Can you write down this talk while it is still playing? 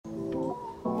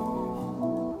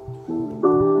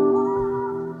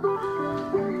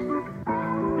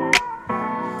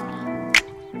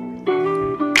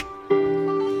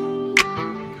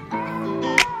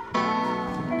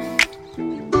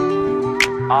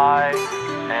I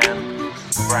am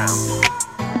brown.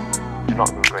 Do not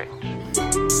regret.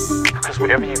 Because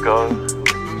wherever you go, you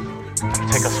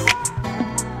take us with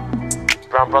you.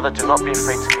 Brown brother, do not be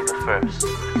afraid to be the first.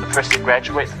 The first to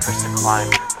graduate, the first to climb,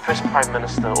 the first prime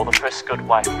minister, or the first good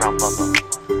wife, brown brother.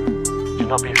 Do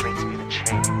not be afraid to be the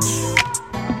change.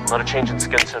 Not a change in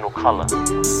skin tone or colour,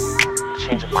 a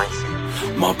change of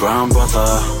mindset. My brown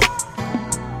brother,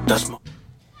 that's my...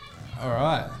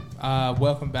 Alright,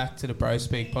 welcome back to the Bro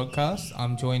Speak podcast.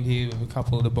 I'm joined here with a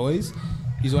couple of the boys.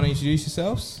 You want to introduce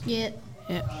yourselves? Yeah.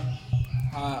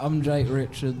 Hi, I'm Jake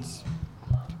Richards.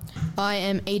 I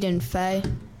am Eden Fay.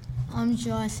 I'm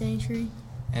Jai Sentry.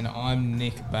 And I'm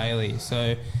Nick Bailey.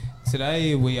 So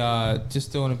today we are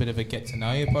just doing a bit of a get to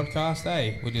know you podcast,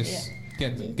 eh? We're just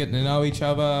getting to know each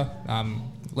other,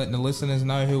 letting the listeners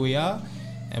know who we are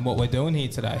and what we're doing here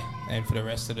today and for the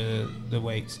rest of the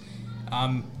weeks.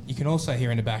 You can also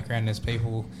hear in the background there's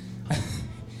people,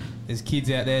 there's kids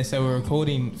out there. So we're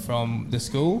recording from the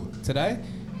school today,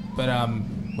 but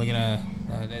we're gonna.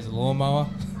 There's a lawnmower.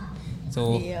 It's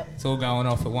all going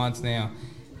off at once now.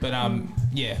 But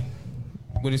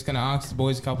we're just gonna ask the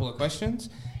boys a couple of questions,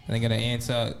 and they're gonna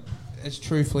answer as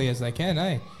truthfully as they can,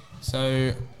 eh?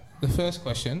 So the first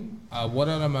question: what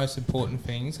are the most important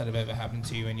things that have ever happened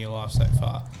to you in your life so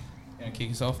far? You wanna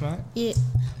kick us off, mate? Yeah.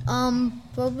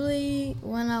 Probably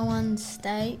when I won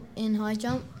state in high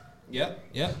jump. Yep.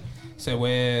 So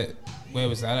where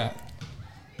was that at?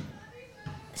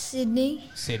 Sydney.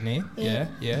 Yeah.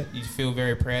 You feel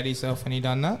very proud of yourself when you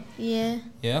done that? Yeah.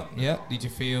 Yeah. Did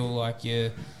you feel like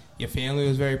your family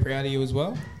was very proud of you as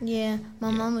well? Yeah.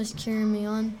 My mum was cheering me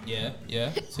on. Yeah.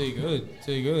 Too good.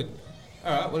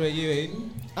 All right. What about you,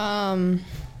 Eden?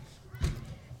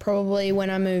 Probably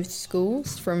when I moved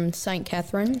schools from St.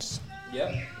 Catherine's.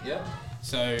 Yep.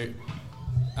 So,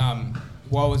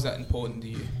 why was that important to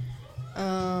you?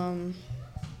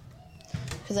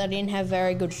 Because I didn't have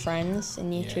very good friends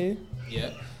in year two.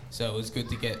 Yeah. So it was good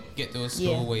to get to a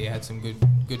school where you had some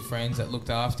good friends that looked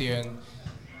after you and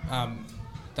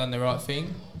done the right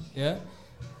thing. Yeah.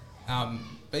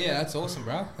 But yeah, that's awesome,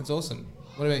 bro. That's awesome.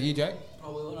 What about you, Jake?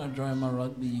 Probably when I joined my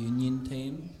rugby union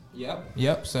team.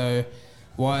 Yep. So,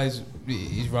 why is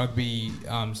rugby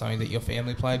something that your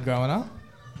family played growing up?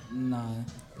 No.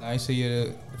 So you're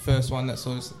the first one that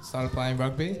sort of started playing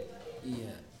rugby?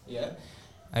 Yeah.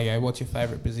 Okay, what's your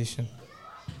favourite position?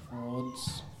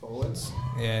 Forwards?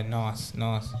 Yeah, nice.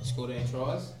 You scored any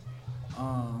tries?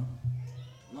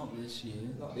 Not this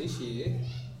year.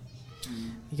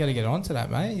 You got to get on to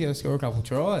that, mate. You got to score a couple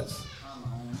tries.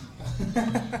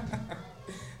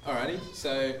 Alrighty,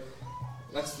 so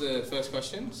that's the first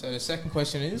question. So the second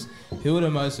question is, who are the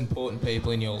most important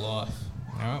people in your life?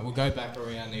 Alright, we'll go back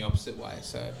around the opposite way.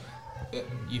 So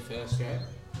you first, Jay.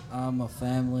 My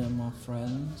family and my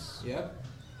friends. Yep.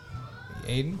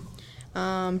 Eden?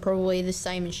 Probably the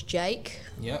same as Jake.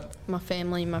 Yep. My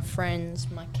family, my friends,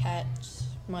 my cats,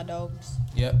 my dogs.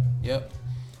 Yep.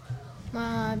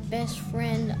 My best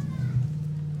friend,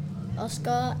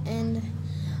 Oscar, and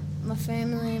my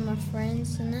family and my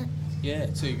friends and that. Yeah,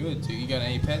 too good. You got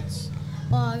any pets?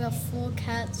 Oh, I got 4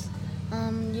 cats.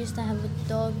 Used to have a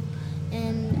dog,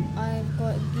 and I've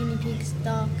got guinea pigs,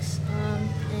 ducks,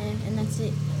 and that's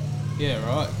it. Yeah,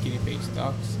 right. Guinea pigs,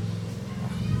 ducks.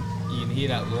 You can hear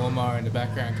that lawnmower in the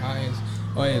background, can't you?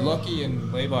 Oh yeah, Lockie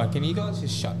and Levi, can you guys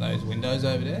just shut those windows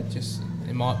over there? Just,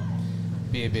 it might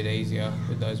be a bit easier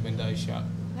with those windows shut.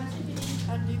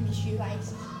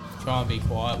 Try and be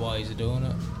quiet while you're doing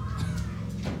it.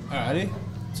 Alrighty,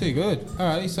 too good.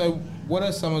 Alrighty, so what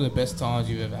are some of the best times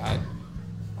you've ever had?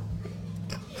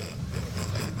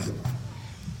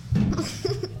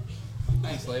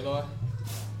 Thanks, Levi.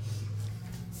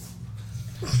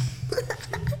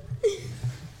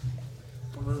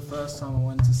 Probably the first time I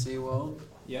went to SeaWorld.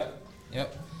 Yep.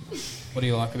 What do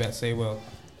you like about SeaWorld?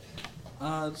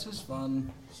 It's just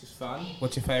fun. It's just fun.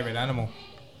 What's your favourite animal?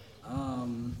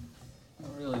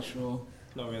 Not really sure.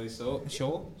 Not really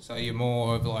sure. So you're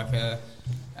more of like a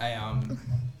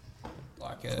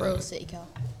Thrill seeker.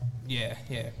 Yeah.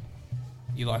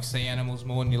 You like sea animals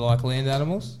more than you like land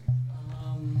animals?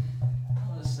 Not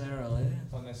necessarily.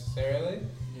 Not necessarily?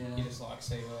 Yeah. You just like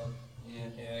SeaWorld?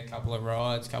 Yeah. A couple of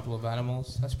rides, a couple of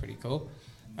animals. That's pretty cool.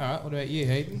 Alright, what about you,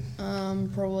 Hayden?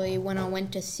 Probably when I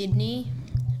went to Sydney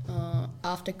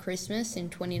after Christmas in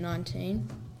 2019.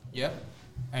 Yep.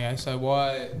 Okay, so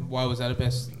why was that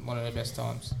one of the best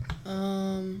times?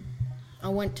 I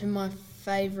went to my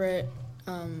favourite,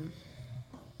 what's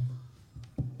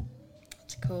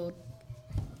it called?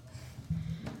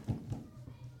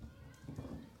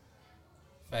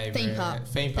 Favourite Theme park.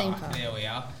 Theme Theme park. park. There we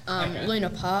are. Luna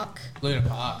Park, Luna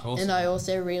Park. Awesome. and I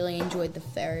also really enjoyed the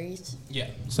ferries. Yeah.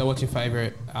 So, what's your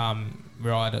favourite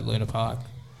ride at Luna Park?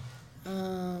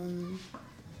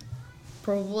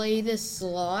 Probably the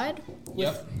slide.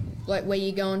 Yep. Like where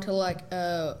you go into like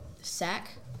a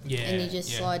sack. Yeah. And you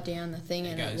just yeah. slide down the thing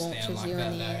and it goes launches down like you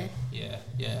that. in the air.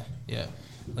 Yeah.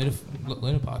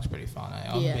 Luna Park's pretty fun. I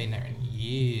haven't Yeah. been there in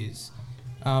years.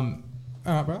 All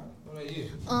right, bro. What about you?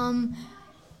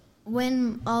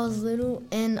 When I was little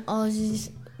and I was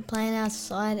just playing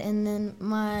outside, and then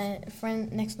my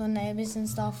friend next door neighbours and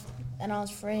stuff, and I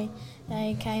was free,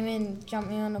 they came in,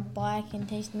 jumped me on a bike and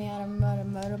teached me how to ride a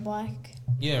motorbike.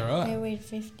 Yeah, right. They weighed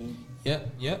 50.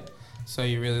 Yep. So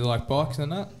you really like bikes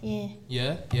and that? Yeah.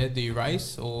 Yeah. Do you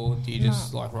race or do you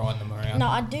just like riding them around? No,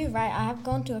 I do, right? I have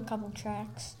gone to a couple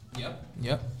tracks.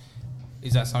 Yep.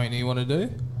 Is that something that you want to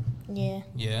do? Yeah.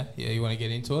 Yeah. You want to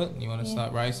get into it? You want to Yeah.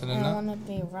 start racing and And I that? want to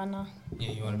be a runner.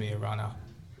 Yeah, you want to be a runner.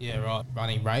 Yeah, right.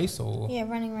 Running race or? Yeah,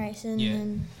 running racing. Yeah.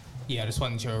 And Yeah, I just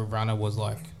wasn't sure a runner was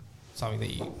like something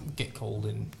that you get called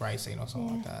in racing or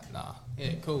something like that. Nah.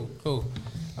 Yeah, cool.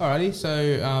 Alrighty,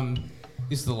 so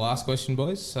this is the last question,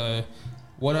 boys. So,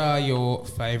 what are your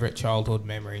favourite childhood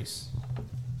memories?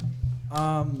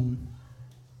 Not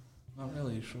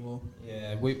really sure.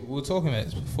 Yeah, we were talking about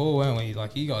this before, weren't we?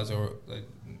 Like, you guys are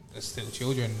still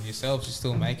children yourselves. You're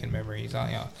still making memories,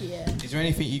 aren't you? Yeah. Is there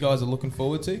anything you guys are looking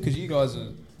forward to? Because you guys are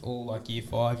all like year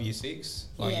 5, year 6.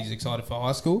 Like, Yeah. you're excited for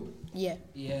high school? Yeah,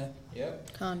 Yeah.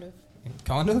 Yep. kind of.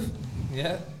 Kind of,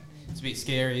 yeah. It's a bit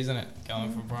scary, isn't it?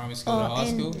 Going from primary school to high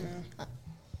and- school.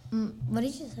 what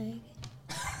did you say?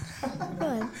 Go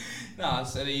ahead. No, I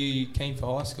said, are you keen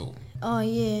for high school? Oh,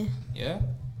 yeah.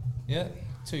 Yeah,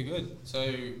 too good.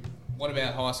 So, what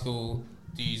about high school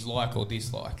do you like or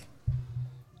dislike?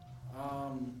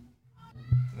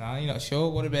 No, you're not sure.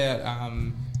 What about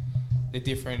the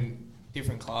different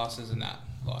classes and that,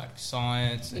 like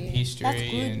science and Yeah. history That's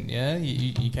good. and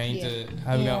you keen Yeah. to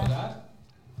have a go Yeah. with that?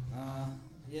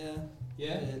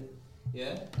 Yeah.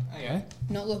 Yeah. Okay.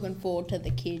 Not looking forward to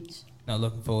the kids. Not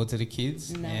looking forward to the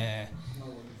kids. No. Yeah.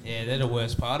 Yeah, they're the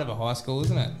worst part of a high school,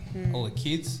 isn't it? All the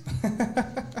kids.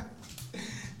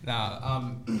 Nah,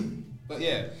 but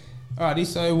yeah. Alrighty,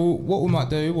 so what we might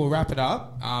do, we'll wrap it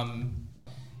up.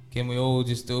 Can we all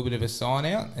just do a bit of a sign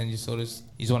out and just sort of,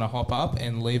 you want to hop up,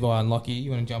 and Levi and Lockie,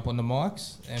 you want to jump on the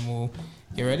mics and we'll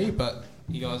get ready. But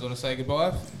you guys want to say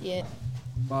goodbye? Yeah.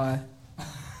 Bye.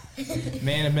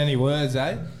 Man of many words,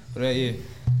 eh? What about you?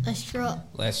 Let's try.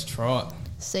 Let's try it.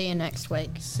 See you next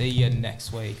week. See you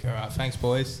next week. All right, thanks,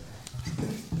 boys.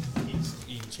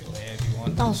 You can chill there if you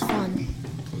want. That was fun.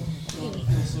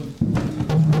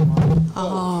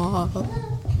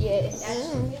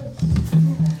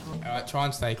 All right, try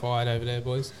and stay quiet over there,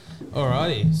 boys.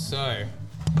 Alrighty, so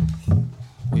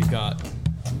we got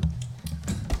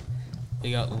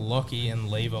Lockie and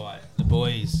Levi, the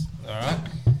boys. All right.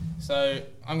 So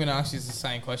I'm going to ask you the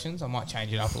same questions. I might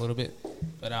change it up a little bit,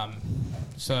 but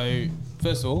so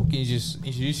first of all, can you just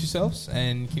introduce yourselves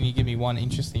and can you give me one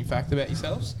interesting fact about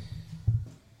yourselves?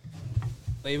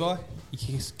 Levi,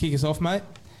 you kick us off, mate.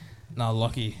 No,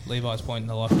 Lockie. Levi's pointing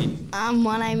to Lockie.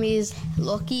 My name is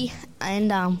Lockie,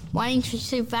 and one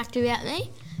interesting fact about me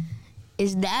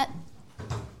is that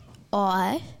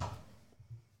I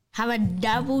have a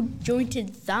double jointed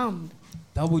thumb.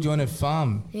 Double jointed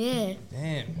thumb. Yeah,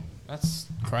 Damn, that's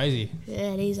crazy.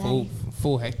 yeah, it is.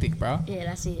 Full hectic, bro. Yeah,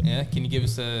 that's it. Yeah, can you give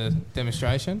us a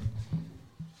demonstration?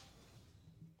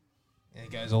 Yeah,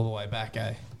 it goes all the way back,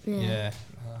 eh? Yeah.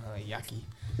 Yucky.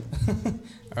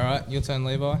 All right, your turn,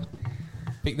 Levi.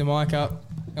 Pick the mic up.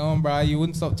 Come on, bro. You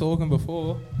wouldn't stop talking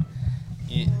before.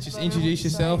 Yeah, just introduce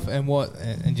yourself and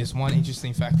just one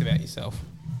interesting fact about yourself.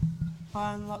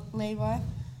 Hi, I'm Levi.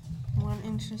 One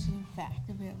interesting fact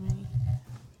about me.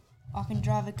 I can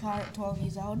drive a car at 12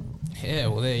 years old. Yeah,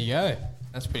 well, there you go.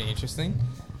 That's pretty interesting.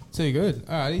 Too good.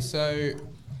 Alrighty, so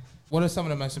what are some of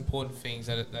the most important things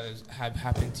that have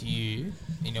happened to you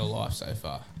in your life so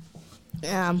far?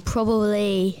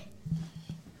 Probably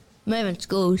moving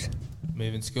schools.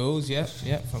 Moving schools, yep.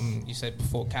 From, you said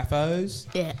before, CAFOs.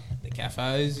 Yeah, The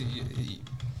CAFOs,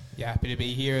 you happy to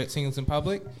be here at Singleton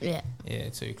Public? yeah. Yeah,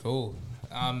 too cool.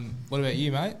 What about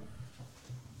you, mate?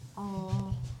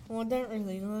 Well, I don't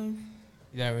really know.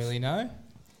 You don't really know?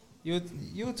 You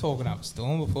were talking up a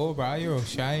storm before, bro. You're all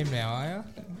ashamed now, are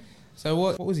you? So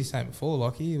what was he saying before,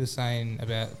 Lockie? He was saying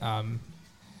about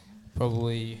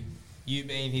probably you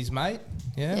being his mate,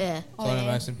 yeah? Yeah. It's one of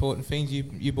the most important things,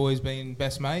 you boys being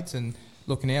best mates and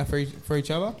looking out for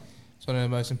each other. It's one of the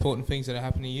most important things that have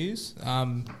happened to you.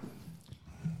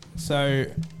 So,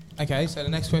 Okay, so the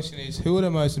next question is, who are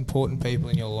the most important people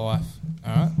in your life?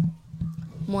 All right.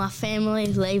 My family,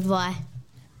 Levi,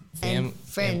 and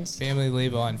friends. Family,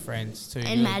 Levi, and friends too.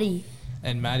 And Maddie,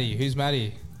 And Maddie. Who's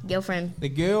Maddie? girlfriend. The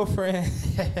girlfriend.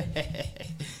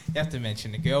 You have to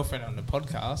mention the girlfriend on the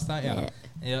podcast, don't you?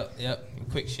 Yeah. Yep.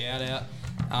 Quick shout out.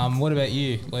 What about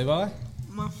you, Levi?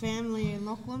 My family in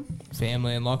Lachlan.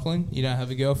 Family in Lachlan. You don't have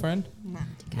a girlfriend? Nah.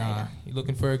 Nah. You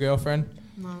looking for a girlfriend?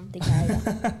 No. Decatur.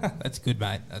 That's good,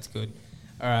 mate. That's good.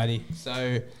 Alrighty.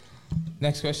 So,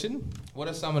 next question. What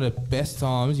are some of the best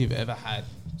times you've ever had?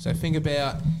 So think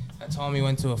about that time you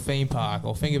went to a theme park,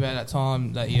 or think about that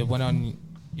time that you went on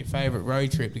your favourite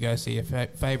road trip to go see your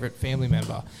favourite family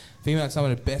member. Think about some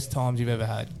of the best times you've ever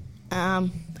had.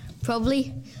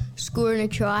 Probably scoring a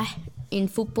try in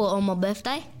football on my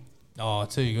birthday. Oh,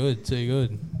 too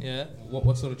good. Yeah.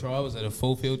 What sort of try was it? A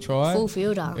full field try? Full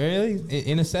fielder. Really?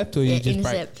 Intercept, or you just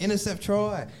intercept. break? Intercept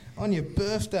try on your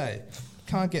birthday.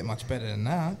 Can't get much better than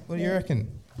that. What do you reckon?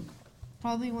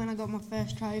 Probably when I got my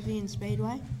first trophy in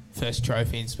Speedway. First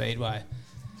trophy in Speedway.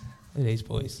 Look at these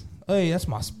boys. Oh, that's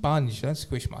my sponge. Don't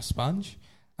squish my sponge.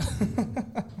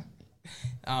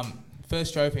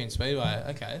 First trophy in Speedway.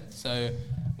 Okay. So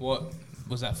what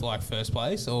was that for, like first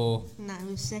place or? No, it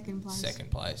was second place.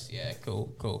 Second place. Yeah,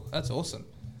 cool. That's awesome.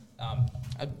 Are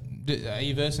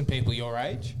you versing people your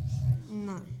age?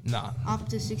 No. No. Up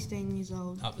to 16 years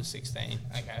old. Up to 16.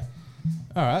 Okay.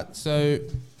 All right. So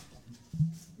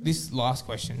this last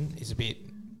question is a bit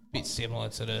similar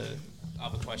to the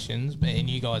other questions, and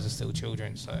you guys are still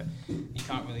children, so you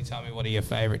can't really tell me what are your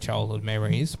favourite childhood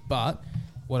memories. But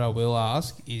what I will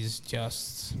ask is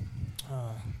just,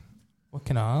 what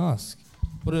can I ask?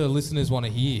 What do the listeners want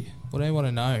to hear? What do they want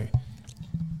to know?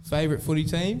 Favourite footy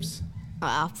teams?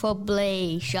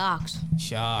 Probably Sharks.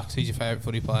 Sharks. Who's your favourite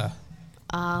footy player?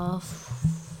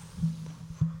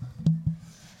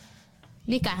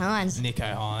 Nico Hines. Nico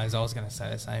Hines. I was going to say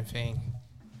the same thing.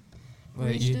 What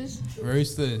about Roosters. you?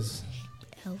 Roosters.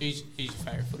 Who's your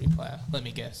favourite footy player? Let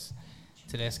me guess.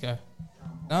 Tedesco.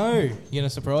 No, you're going to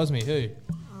surprise me. Who?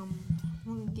 I'm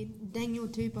gonna get Daniel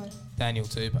Tupou. Daniel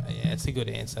Tupou. Yeah, it's a good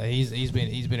answer. He's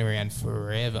been around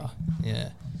forever. Yeah.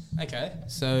 Okay.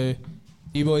 So,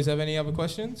 do you boys have any other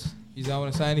questions? You don't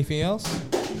want to say anything else?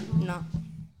 No.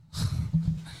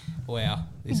 Wow,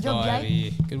 this Good job, guy over Jake.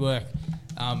 here. Good work.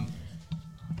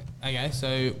 Okay,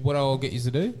 so what I'll get you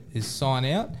to do is sign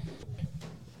out.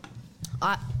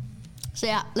 Alright. See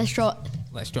ya. Let's try it.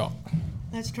 Let's drop.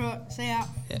 Let's try it. See ya.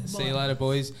 Yeah, Bye. see you later,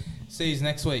 boys. See you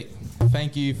next week.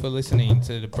 Thank you for listening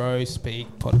to the Bro Speak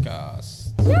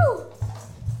podcast.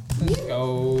 Let's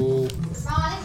go.